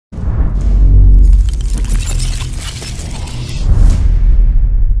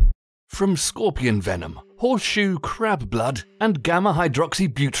from scorpion venom, horseshoe crab blood, and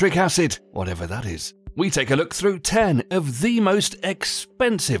gamma-hydroxybutyric acid, whatever that is, we take a look through 10 of the most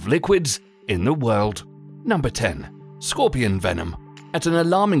expensive liquids in the world. Number 10. Scorpion venom. At an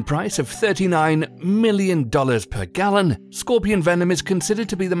alarming price of $39 million per gallon, scorpion venom is considered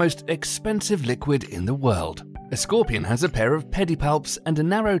to be the most expensive liquid in the world. A scorpion has a pair of pedipalps and a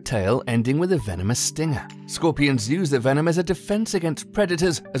narrow tail ending with a venomous stinger. Scorpions use their venom as a defense against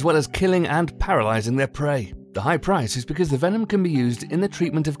predators, as well as killing and paralyzing their prey. The high price is because the venom can be used in the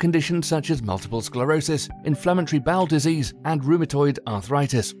treatment of conditions such as multiple sclerosis, inflammatory bowel disease, and rheumatoid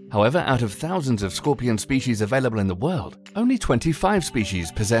arthritis. However, out of thousands of scorpion species available in the world, only 25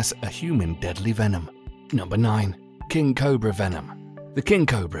 species possess a human deadly venom. Number 9. King cobra venom. The king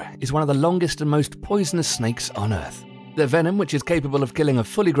cobra is one of the longest and most poisonous snakes on Earth. Their venom, which is capable of killing a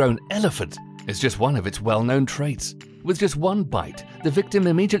fully grown elephant, is just one of its well-known traits. With just one bite, the victim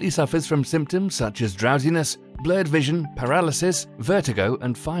immediately suffers from symptoms such as drowsiness, blurred vision, paralysis, vertigo,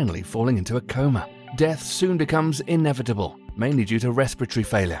 and finally falling into a coma. Death soon becomes inevitable, mainly due to respiratory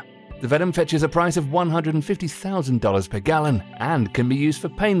failure. The venom fetches a price of $150,000 per gallon and can be used for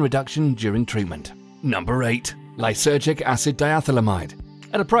pain reduction during treatment. Number 8. Lysergic acid diethylamide.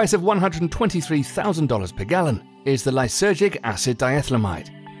 At a price of $123,000 per gallon is the lysergic acid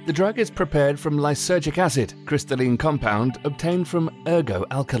diethylamide. The drug is prepared from lysergic acid, crystalline compound obtained from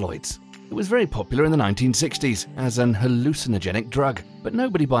ergo-alkaloids. It was very popular in the 1960s as an hallucinogenic drug, but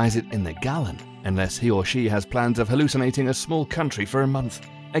nobody buys it in the gallon, unless he or she has plans of hallucinating a small country for a month.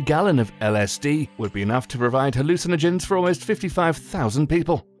 A gallon of LSD would be enough to provide hallucinogens for almost 55,000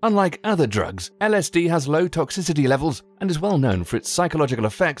 people. Unlike other drugs, LSD has low toxicity levels and is well known for its psychological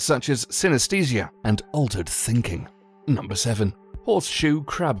effects such as synesthesia and altered thinking. Number 7. Horseshoe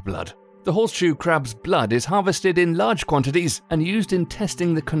crab blood. The horseshoe crab's blood is harvested in large quantities and used in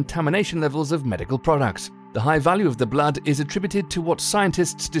testing the contamination levels of medical products. The high value of the blood is attributed to what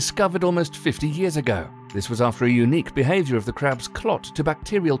scientists discovered almost 50 years ago. This was after a unique behavior of the crab's clot to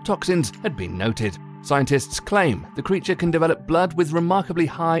bacterial toxins had been noted. Scientists claim the creature can develop blood with remarkably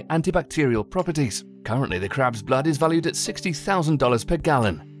high antibacterial properties. Currently, the crab's blood is valued at $60,000 per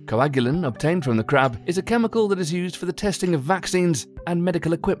gallon. Coagulin obtained from the crab is a chemical that is used for the testing of vaccines and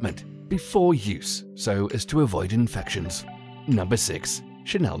medical equipment before use, so as to avoid infections. Number 6.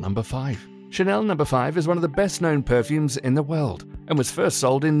 Chanel No. 5. Chanel No. 5 is one of the best-known perfumes in the world and was first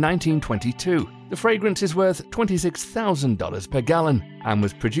sold in 1922. The fragrance is worth $26,000 per gallon and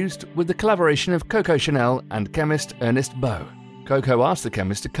was produced with the collaboration of Coco Chanel and chemist Ernest Beau. Coco asked the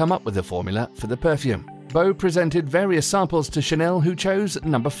chemist to come up with a formula for the perfume. Beau presented various samples to Chanel, who chose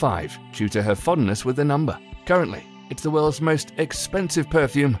No. 5 due to her fondness with the number. Currently, it's the world's most expensive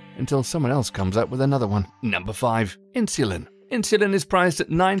perfume until someone else comes up with another one. Number 5. Insulin. Insulin is priced at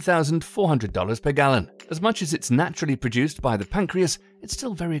 $9,400 per gallon. As much as it's naturally produced by the pancreas, it's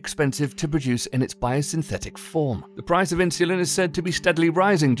still very expensive to produce in its biosynthetic form. The price of insulin is said to be steadily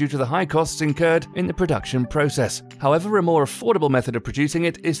rising due to the high costs incurred in the production process. However, a more affordable method of producing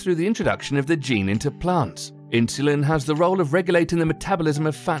it is through the introduction of the gene into plants. Insulin has the role of regulating the metabolism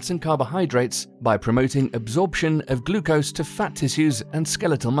of fats and carbohydrates by promoting absorption of glucose to fat tissues and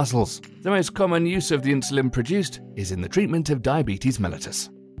skeletal muscles. The most common use of the insulin produced is in the treatment of diabetes mellitus.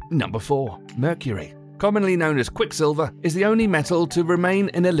 Number 4. Mercury. Commonly known as quicksilver, is the only metal to remain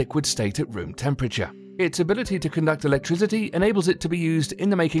in a liquid state at room temperature. Its ability to conduct electricity enables it to be used in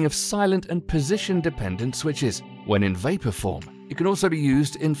the making of silent and position-dependent switches. When in vapor form, it can also be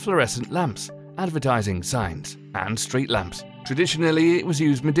used in fluorescent lamps, advertising signs, and street lamps. Traditionally, it was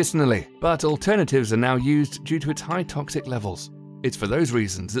used medicinally, but alternatives are now used due to its high toxic levels. It's for those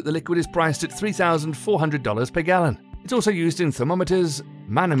reasons that the liquid is priced at $3,400 per gallon. It's also used in thermometers,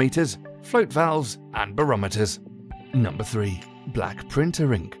 manometers, float valves, and barometers. Number 3. Black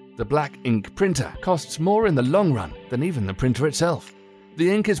printer ink. The black ink printer costs more in the long run than even the printer itself.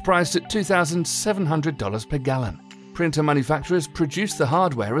 The ink is priced at $2,700 per gallon. Printer manufacturers produce the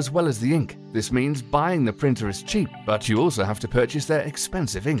hardware as well as the ink. This means buying the printer is cheap, but you also have to purchase their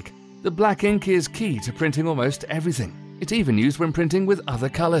expensive ink. The black ink is key to printing almost everything. It's even used when printing with other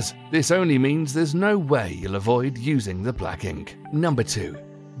colors. This only means there's no way you'll avoid using the black ink. Number 2.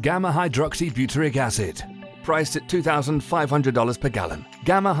 Gamma-Hydroxybutyric acid. Priced at $2,500 per gallon.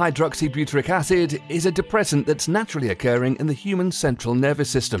 Gamma-Hydroxybutyric acid is a depressant that's naturally occurring in the human central nervous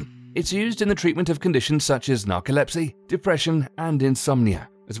system. It's used in the treatment of conditions such as narcolepsy, depression, and insomnia,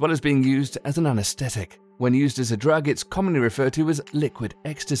 as well as being used as an anesthetic. When used as a drug, it's commonly referred to as liquid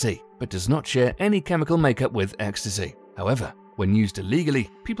ecstasy, but does not share any chemical makeup with ecstasy. However, when used illegally,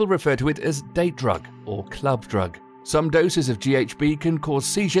 people refer to it as date drug or club drug. Some doses of GHB can cause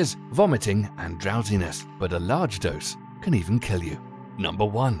seizures, vomiting, and drowsiness, but a large dose can even kill you. Number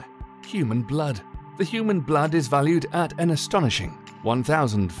 1. Human blood. The human blood is valued at an astonishing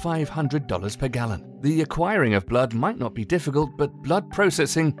 $1,500 per gallon. The acquiring of blood might not be difficult, but blood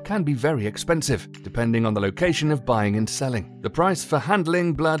processing can be very expensive, depending on the location of buying and selling. The price for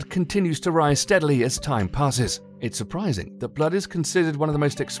handling blood continues to rise steadily as time passes. It's surprising that blood is considered one of the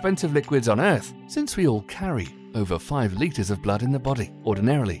most expensive liquids on Earth, since we all carry over 5 liters of blood in the body.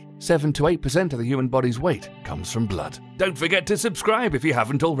 Ordinarily, 7 to 8% of the human body's weight comes from blood. Don't forget to subscribe if you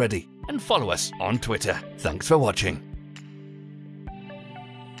haven't already, and follow us on Twitter. Thanks for watching.